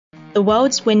The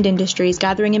world's wind industry is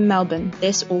gathering in Melbourne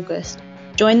this August.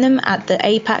 Join them at the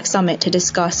APAC Summit to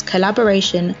discuss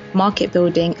collaboration, market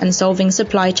building, and solving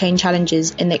supply chain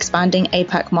challenges in the expanding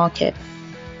APAC market.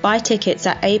 Buy tickets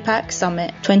at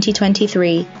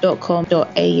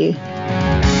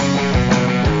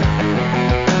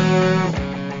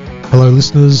apacsummit2023.com.au. Hello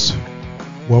listeners,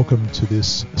 welcome to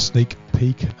this sneak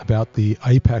peek about the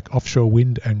APAC Offshore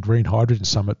Wind and Green Hydrogen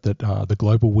Summit that the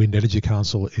Global Wind Energy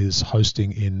Council is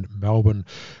hosting in Melbourne,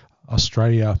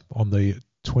 Australia on the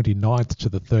 29th to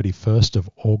the 31st of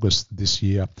August this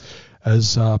year.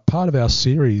 As part of our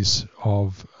series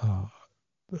of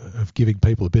giving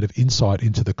people a bit of insight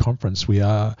into the conference, we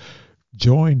are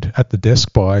joined at the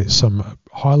desk by some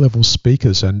high-level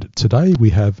speakers, and today we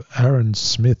have Aaron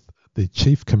Smith, the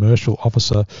Chief Commercial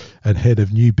Officer and Head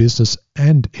of New Business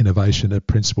and Innovation at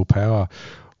Principal Power.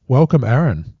 Welcome,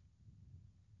 Aaron.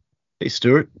 Hey,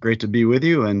 Stuart. Great to be with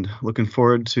you and looking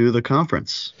forward to the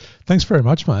conference. Thanks very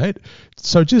much, mate.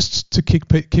 So just to kick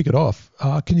it off,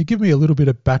 can you give me a little bit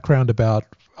of background about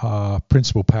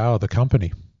Principal Power, the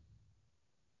company?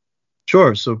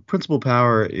 Sure. So Principal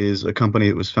Power is a company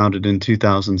that was founded in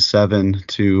 2007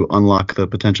 to unlock the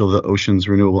potential of the ocean's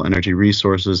renewable energy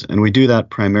resources. And we do that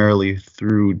primarily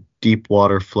through deep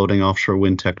water floating offshore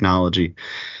wind technology.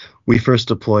 We first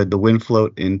deployed the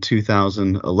WindFloat in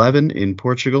 2011 in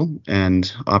Portugal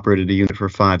and operated a unit for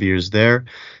 5 years there.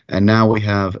 And now we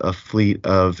have a fleet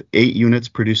of 8 units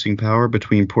producing power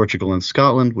between Portugal and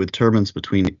Scotland with turbines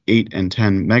between 8 and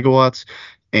 10 megawatts.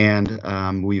 And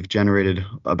we've generated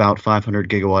about 500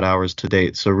 gigawatt hours to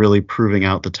date. So really proving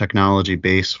out the technology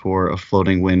base for a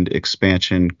floating wind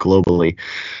expansion globally.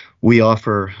 We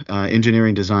offer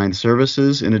engineering design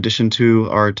services in addition to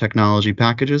our technology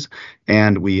packages,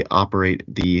 and we operate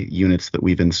the units that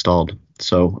we've installed.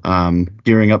 So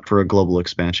gearing up for a global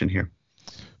expansion here.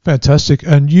 Fantastic.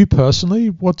 And you personally,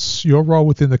 what's your role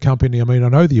within the company? I mean, I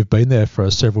know that you've been there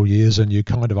for several years and you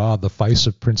kind of are the face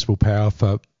of Principal Power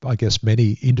for, I guess,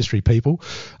 many industry people.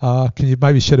 Can you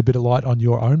maybe shed a bit of light on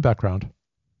your own background?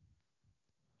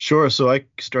 Sure. So I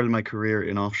started my career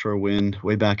in offshore wind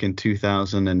way back in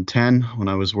 2010 when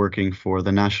I was working for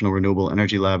the National Renewable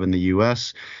Energy Lab in the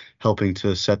U.S., helping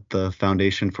to set the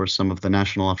foundation for some of the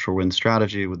national offshore wind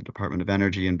strategy with the Department of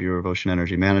Energy and Bureau of Ocean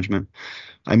Energy Management.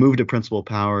 I moved to Principal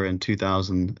Power in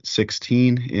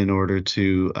 2016 in order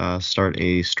to start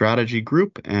a strategy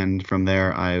group. And from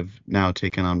there, I've now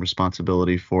taken on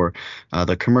responsibility for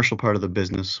the commercial part of the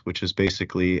business, which is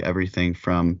basically everything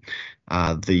from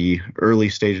the early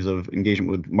stages of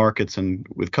engagement with markets and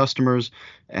with customers,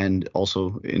 and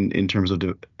also in terms of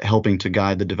helping to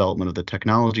guide the development of the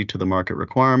technology to the market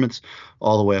requirements,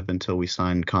 all the way up until we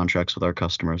sign contracts with our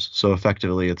customers. So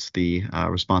effectively, it's the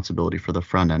responsibility for the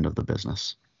front end of the business.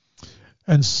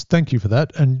 And thank you for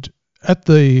that. And at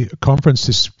the conference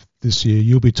this year,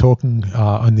 you'll be talking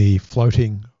on the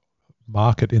floating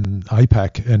market in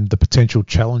APAC and the potential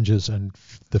challenges and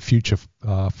the future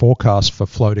forecast for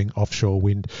floating offshore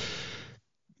wind.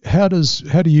 How do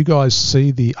you guys see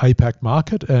the APAC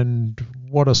market, and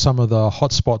what are some of the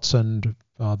hotspots and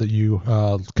that you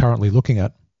are currently looking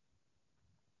at?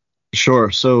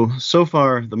 Sure. So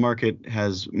far, the market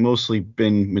has mostly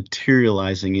been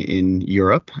materializing in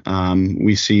Europe.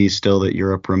 We see still that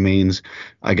Europe remains,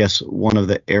 I guess, one of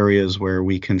the areas where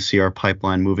we can see our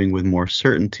pipeline moving with more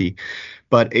certainty.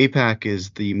 But APAC is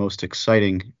the most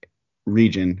exciting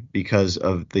region because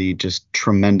of the just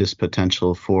tremendous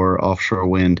potential for offshore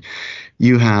wind.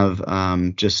 You have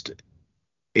just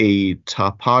a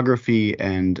topography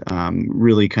and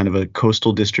really kind of a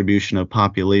coastal distribution of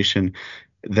population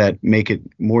that make it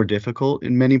more difficult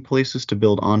in many places to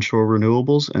build onshore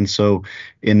renewables. And so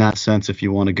in that sense, if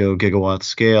you want to go gigawatt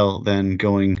scale, then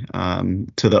going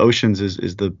to the oceans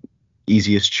is the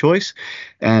easiest choice.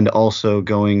 And also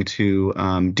going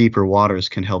to deeper waters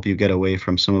can help you get away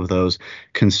from some of those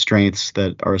constraints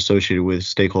that are associated with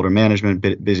stakeholder management,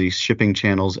 busy shipping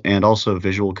channels, and also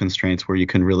visual constraints where you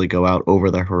can really go out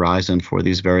over the horizon for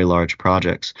these very large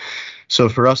projects. So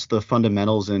for us, the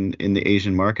fundamentals in the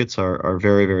Asian markets are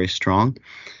very, very strong.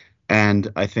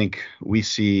 And I think we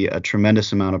see a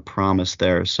tremendous amount of promise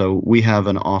there. So we have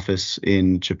an office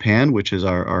in Japan, which is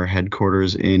our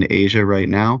headquarters in Asia right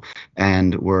now.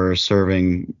 And we're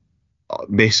serving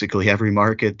basically every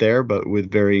market there, but with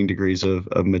varying degrees of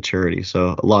maturity.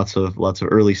 So lots of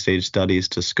early stage studies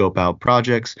to scope out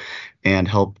projects and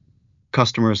help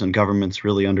customers and governments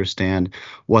really understand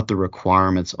what the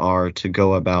requirements are to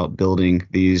go about building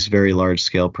these very large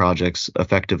scale projects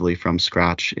effectively from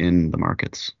scratch in the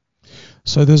markets.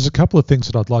 So there's a couple of things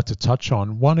that I'd like to touch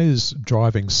on. One is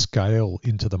driving scale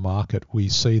into the market. We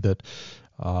see that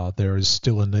there is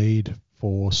still a need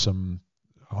for some,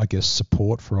 I guess,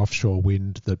 support for offshore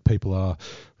wind, that people are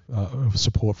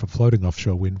support for floating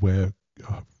offshore wind, where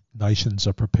nations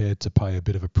are prepared to pay a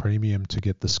bit of a premium to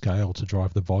get the scale to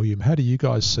drive the volume. How do you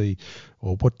guys see,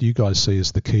 or what do you guys see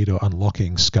as the key to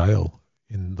unlocking scale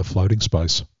in the floating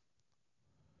space?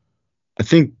 I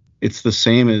think it's the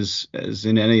same as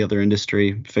in any other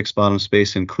industry, fixed bottom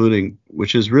space including,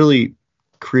 which is really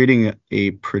creating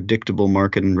a predictable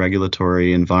market and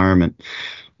regulatory environment,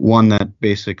 one that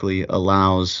basically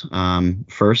allows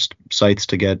first sites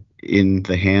to get in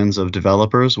the hands of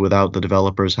developers without the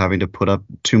developers having to put up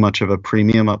too much of a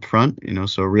premium up front,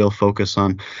 so a real focus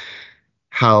on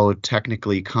how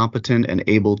technically competent and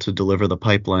able to deliver the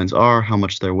pipelines are, how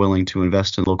much they're willing to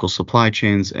invest in local supply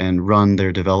chains and run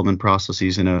their development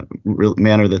processes in a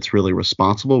manner that's really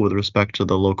responsible with respect to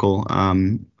the local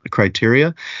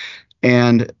criteria.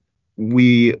 And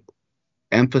we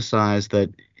emphasize that,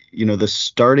 the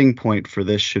starting point for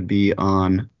this should be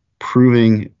on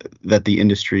proving that the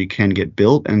industry can get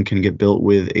built and can get built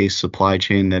with a supply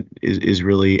chain that is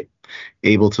really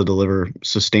able to deliver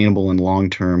sustainable and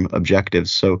long-term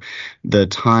objectives. So the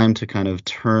time to kind of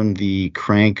turn the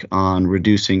crank on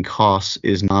reducing costs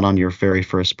is not on your very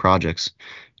first projects.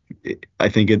 I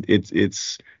think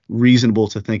it's reasonable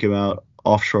to think about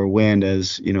offshore wind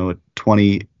as, a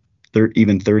 20, 30,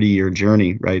 even 30-year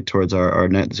journey, right, towards our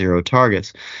net zero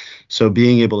targets. So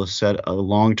being able to set a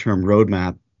long-term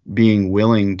roadmap, being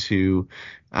willing to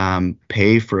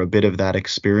pay for a bit of that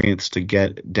experience to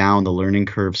get down the learning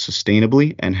curve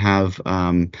sustainably and have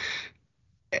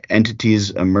entities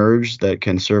emerge that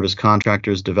can serve as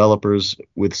contractors, developers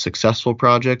with successful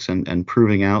projects, and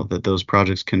proving out that those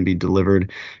projects can be delivered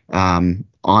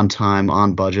on time,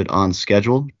 on budget, on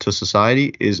schedule to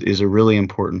society is a really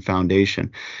important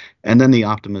foundation. And then the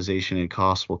optimization and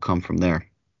costs will come from there.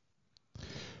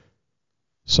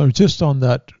 So just on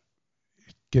that,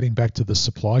 getting back to the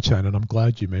supply chain, and I'm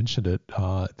glad you mentioned it,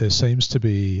 there seems to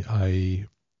be a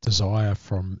desire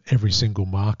from every single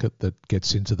market that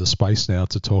gets into the space now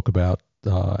to talk about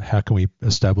how can we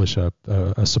establish a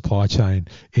supply chain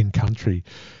in country.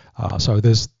 So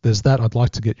there's that. I'd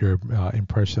like to get your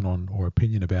impression on or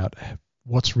opinion about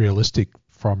what's realistic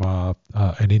from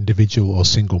an individual or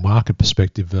single market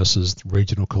perspective versus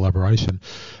regional collaboration.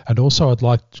 And also I'd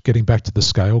like, getting back to the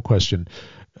scale question,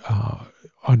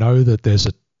 I know that there's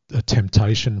a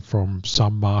temptation from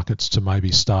some markets to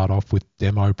maybe start off with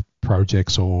demo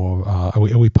projects, or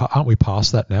aren't we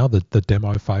past that now, the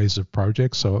demo phase of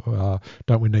projects? Or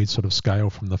don't we need sort of scale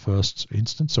from the first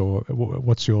instance? Or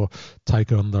what's your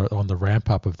take on the ramp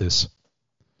up of this?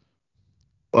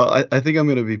 Well, I think I'm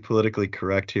going to be politically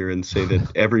correct here and say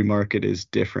that every market is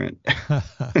different.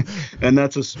 And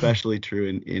that's especially true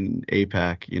in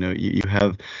APAC. You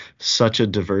have such a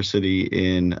diversity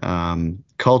in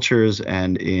cultures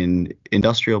and in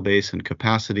industrial base and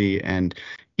capacity and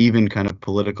even kind of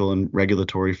political and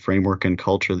regulatory framework and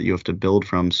culture that you have to build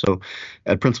from. So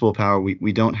at Principal Power,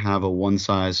 we don't have a one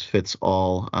size fits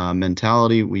all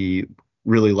mentality. We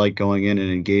really like going in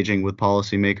and engaging with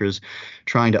policymakers,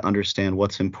 trying to understand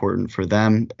what's important for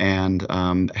them and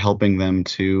helping them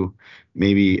to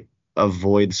maybe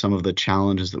avoid some of the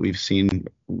challenges that we've seen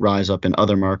rise up in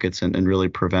other markets and really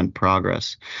prevent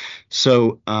progress.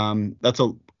 So that's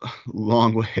a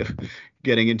long way of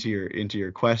getting into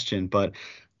your question. But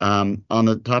on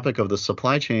the topic of the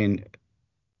supply chain,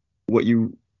 what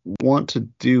you want to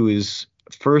do is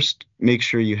first make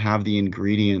sure you have the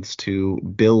ingredients to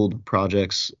build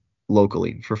projects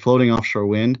locally. For floating offshore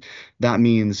wind, that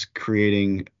means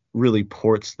creating really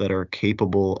ports that are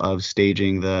capable of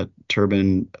staging the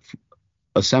turbine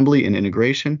assembly and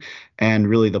integration and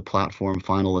really the platform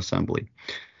final assembly.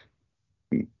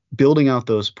 Building out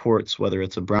those ports, whether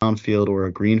it's a brownfield or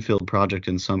a greenfield project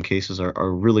in some cases,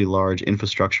 are really large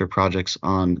infrastructure projects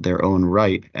on their own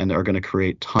right and are going to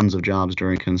create tons of jobs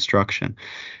during construction.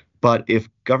 But if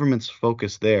governments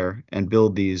focus there and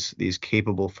build these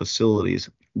capable facilities,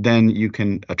 then you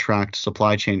can attract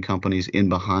supply chain companies in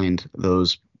behind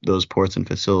those ports and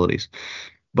facilities.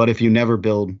 But if you never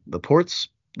build the ports,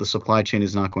 the supply chain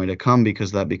is not going to come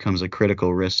because that becomes a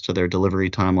critical risk to their delivery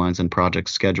timelines and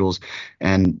project schedules,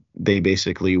 and they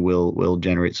basically will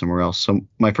generate somewhere else. So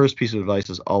my first piece of advice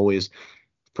is always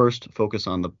first focus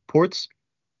on the ports.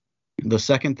 The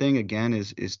second thing, again,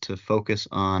 is to focus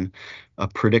on a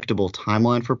predictable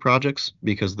timeline for projects,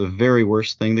 because the very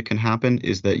worst thing that can happen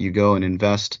is that you go and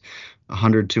invest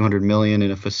 100, 200 million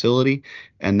in a facility,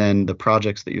 and then the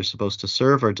projects that you're supposed to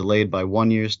serve are delayed by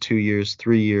 1 year, 2 years,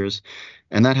 3 years.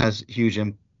 And that has huge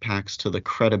impacts to the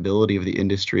credibility of the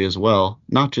industry as well,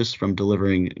 not just from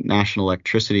delivering national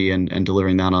electricity and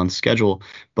delivering that on schedule,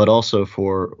 but also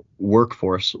for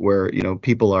workforce where,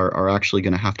 people are actually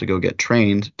going to have to go get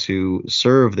trained to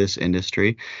serve this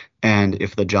industry. And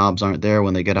if the jobs aren't there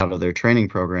when they get out of their training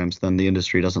programs, then the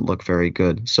industry doesn't look very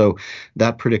good. So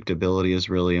that predictability is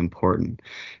really important.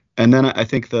 And then I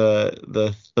think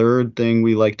the third thing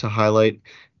we like to highlight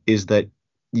is that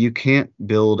you can't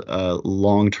build a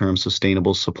long-term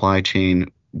sustainable supply chain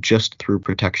just through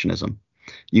protectionism.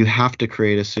 You have to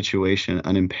create a situation,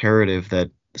 an imperative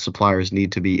that suppliers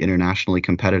need to be internationally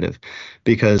competitive,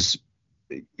 because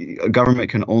a government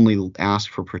can only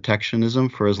ask for protectionism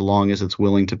for as long as it's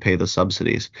willing to pay the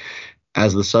subsidies.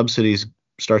 As the subsidies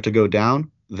start to go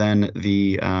down, then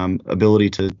the ability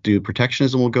to do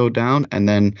protectionism will go down, and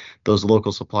then those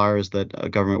local suppliers that a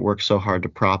government works so hard to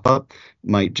prop up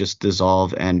might just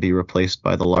dissolve and be replaced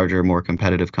by the larger, more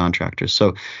competitive contractors.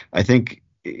 So I think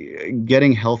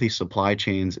getting healthy supply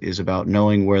chains is about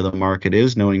knowing where the market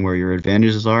is, knowing where your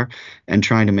advantages are, and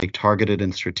trying to make targeted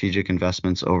and strategic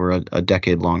investments over a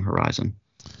decade-long horizon.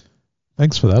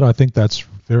 Thanks for that. I think that's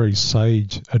very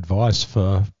sage advice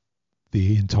for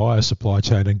the entire supply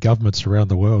chain and governments around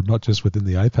the world, not just within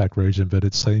the APAC region, but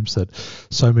it seems that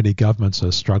so many governments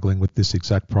are struggling with this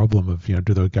exact problem of,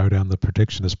 do they go down the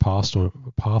protectionist path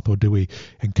or do we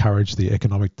encourage the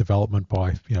economic development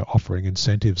by, offering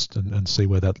incentives and see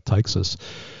where that takes us.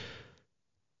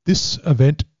 This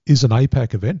event is an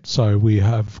APAC event, so we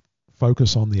have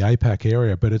focus on the APAC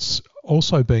area, but it's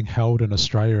also being held in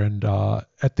Australia, and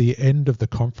at the end of the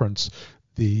conference,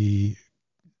 the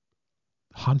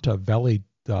Hunter Valley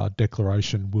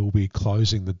declaration will be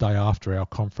closing the day after our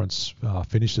conference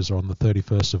finishes, or on the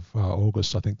 31st of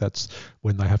August. I think that's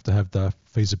when they have to have the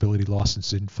feasibility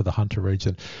license in for the Hunter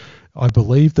region. I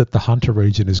believe that the Hunter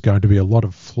region is going to be a lot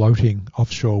of floating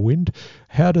offshore wind.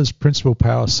 How does Principal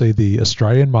Power see the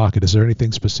Australian market? Is there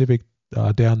anything specific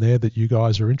down there that you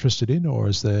guys are interested in, or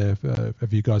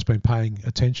have you guys been paying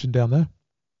attention down there?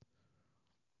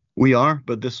 We are,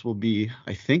 but this will be,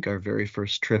 I think, our very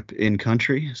first trip in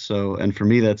country. So, and for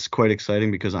me, that's quite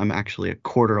exciting because I'm actually a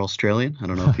quarter Australian. I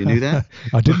don't know if you knew that.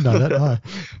 I didn't know that.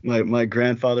 No. My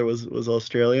grandfather was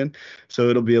Australian, so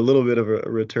it'll be a little bit of a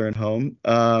return home.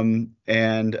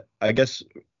 And I guess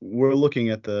we're looking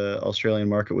at the Australian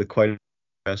market with quite interest.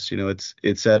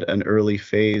 It's at an early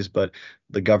phase, but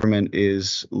the government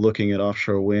is looking at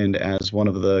offshore wind as one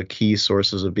of the key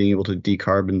sources of being able to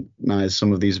decarbonize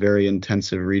some of these very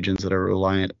intensive regions that are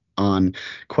reliant on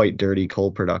quite dirty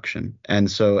coal production. And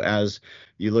so as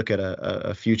you look at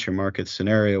a future market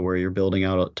scenario where you're building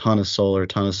out a ton of solar,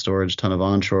 ton of storage, ton of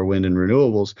onshore wind and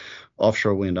renewables,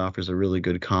 offshore wind offers a really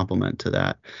good complement to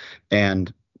that.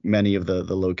 And many of the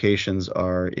locations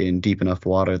are in deep enough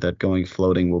water that going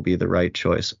floating will be the right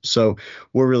choice. So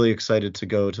we're really excited to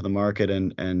go to the market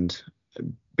and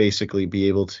basically be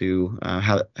able to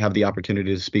have the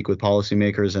opportunity to speak with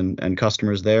policymakers and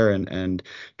customers there and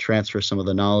transfer some of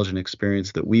the knowledge and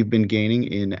experience that we've been gaining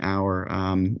in our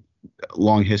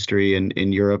long history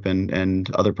in Europe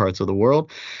and other parts of the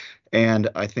world. And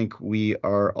I think we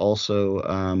are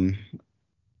also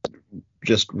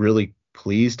just really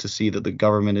pleased to see that the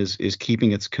government is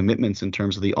keeping its commitments in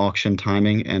terms of the auction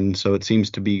timing. And so it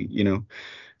seems to be,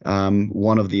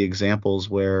 one of the examples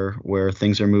where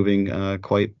things are moving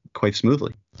quite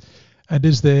smoothly. And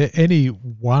is there any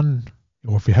one,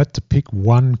 or if you had to pick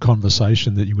one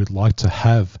conversation that you would like to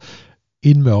have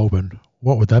in Melbourne,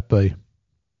 what would that be?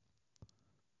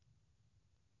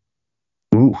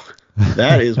 Ooh,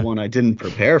 that is one I didn't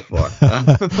prepare for.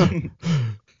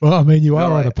 Well, I mean, you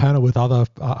are on a panel with other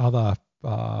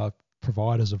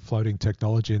providers of floating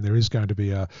technology, and there is going to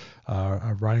be a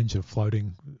range of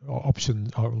floating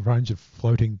options, a range of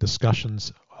floating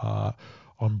discussions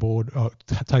on board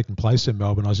taking place in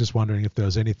Melbourne. I was just wondering if there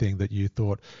was anything that you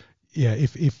thought,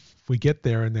 if we get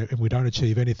there and we don't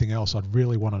achieve anything else, I'd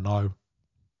really want to know.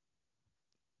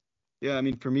 Yeah, I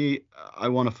mean, for me, I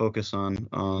want to focus on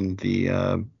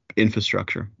the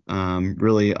infrastructure,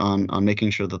 really on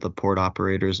making sure that the port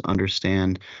operators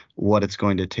understand what it's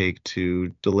going to take to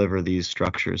deliver these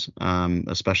structures,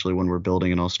 especially when we're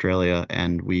building in Australia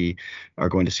and we are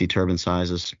going to see turbine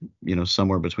sizes,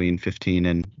 somewhere between 15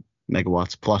 and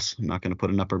megawatts plus. I'm not going to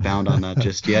put an upper bound on that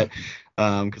just yet,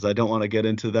 because I don't want to get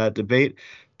into that debate.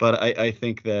 But I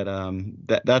think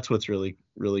that that's what's really,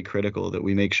 really critical, that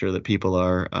we make sure that people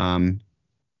are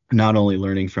not only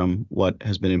learning from what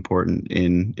has been important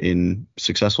in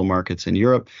successful markets in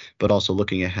Europe, but also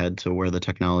looking ahead to where the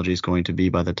technology is going to be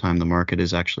by the time the market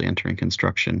is actually entering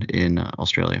construction in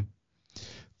Australia.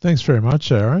 Thanks very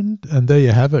much, Aaron. And there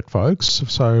you have it, folks.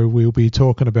 So we'll be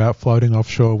talking about floating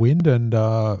offshore wind and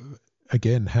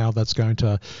again, how that's going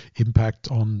to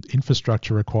impact on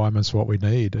infrastructure requirements, what we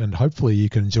need. And hopefully you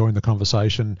can join the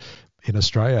conversation in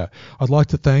Australia. I'd like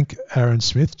to thank Aaron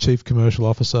Smith, Chief Commercial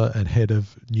Officer and Head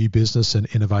of New Business and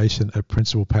Innovation at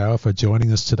Principal Power, for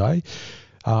joining us today.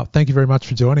 Thank you very much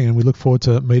for joining, and we look forward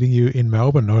to meeting you in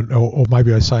Melbourne, or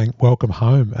maybe I'm saying welcome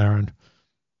home, Aaron.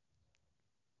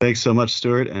 Thanks so much,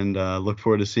 Stuart, and look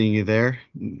forward to seeing you there.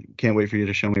 Can't wait for you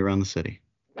to show me around the city.